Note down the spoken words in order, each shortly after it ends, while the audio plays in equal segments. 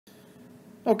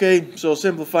Okay, so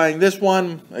simplifying this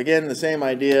one, again, the same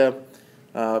idea.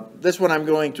 This one I'm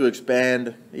going to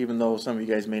expand, even though some of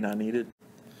you guys may not need it.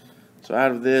 So out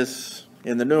of this,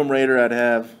 in the numerator, I'd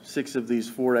have 6 of these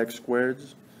 4x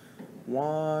squareds.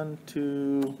 1,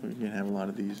 2, we can have a lot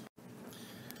of these.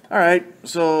 Alright,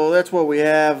 so that's what we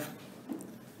have.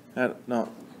 No,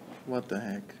 what the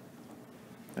heck?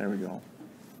 There we go.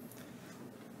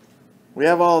 We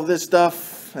have all of this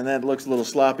stuff, and that looks a little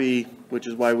sloppy, which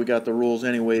is why we got the rules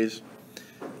anyways.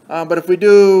 But if we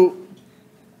do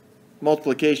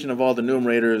multiplication of all the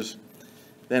numerators,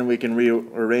 then we can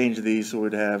rearrange these so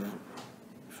we'd have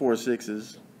 4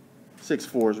 6s, 6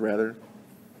 4s rather.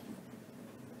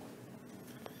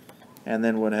 And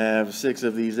then we'd have 6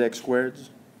 of these x squareds.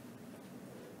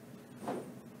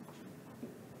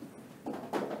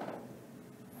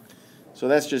 So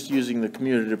that's just using the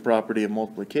commutative property of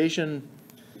multiplication.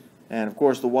 And of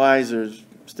course the y's are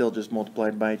still just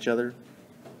multiplied by each other.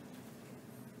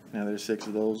 Now there's 6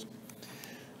 of those.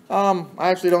 I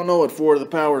actually don't know what 4 to the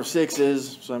power of 6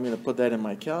 is, so I'm going to put that in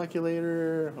my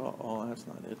calculator. Oh, that's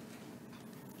not it.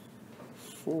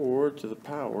 4 to the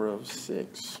power of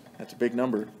 6. That's a big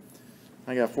number.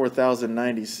 I got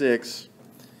 4,096.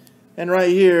 And right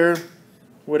here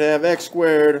would have x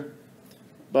squared,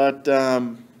 but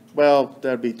well,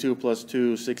 that would be 2 plus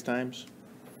 2, 6 times.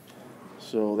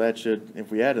 So that should, if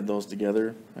we added those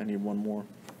together, I need one more.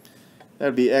 That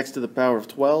would be x to the power of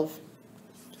 12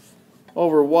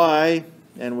 over y,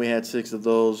 and we had 6 of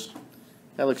those.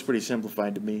 That looks pretty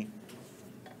simplified to me.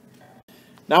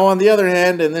 Now on the other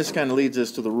hand, and this kind of leads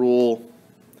us to the rule,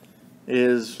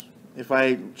 is if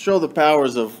I show the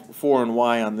powers of 4 and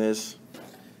y on this,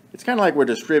 it's kind of like we're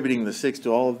distributing the 6 to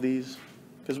all of these,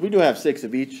 because we do have 6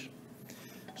 of each.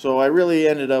 So I really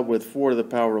ended up with 4 to the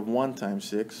power of 1 times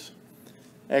 6,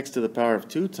 x to the power of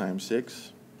 2 times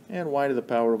 6, and y to the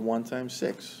power of 1 times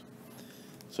 6.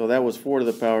 So that was 4 to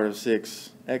the power of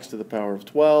 6, x to the power of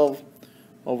 12,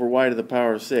 over y to the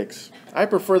power of 6. I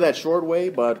prefer that short way,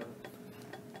 but,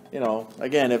 you know,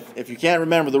 again, if you can't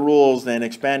remember the rules, then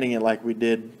expanding it like we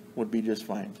did would be just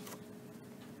fine.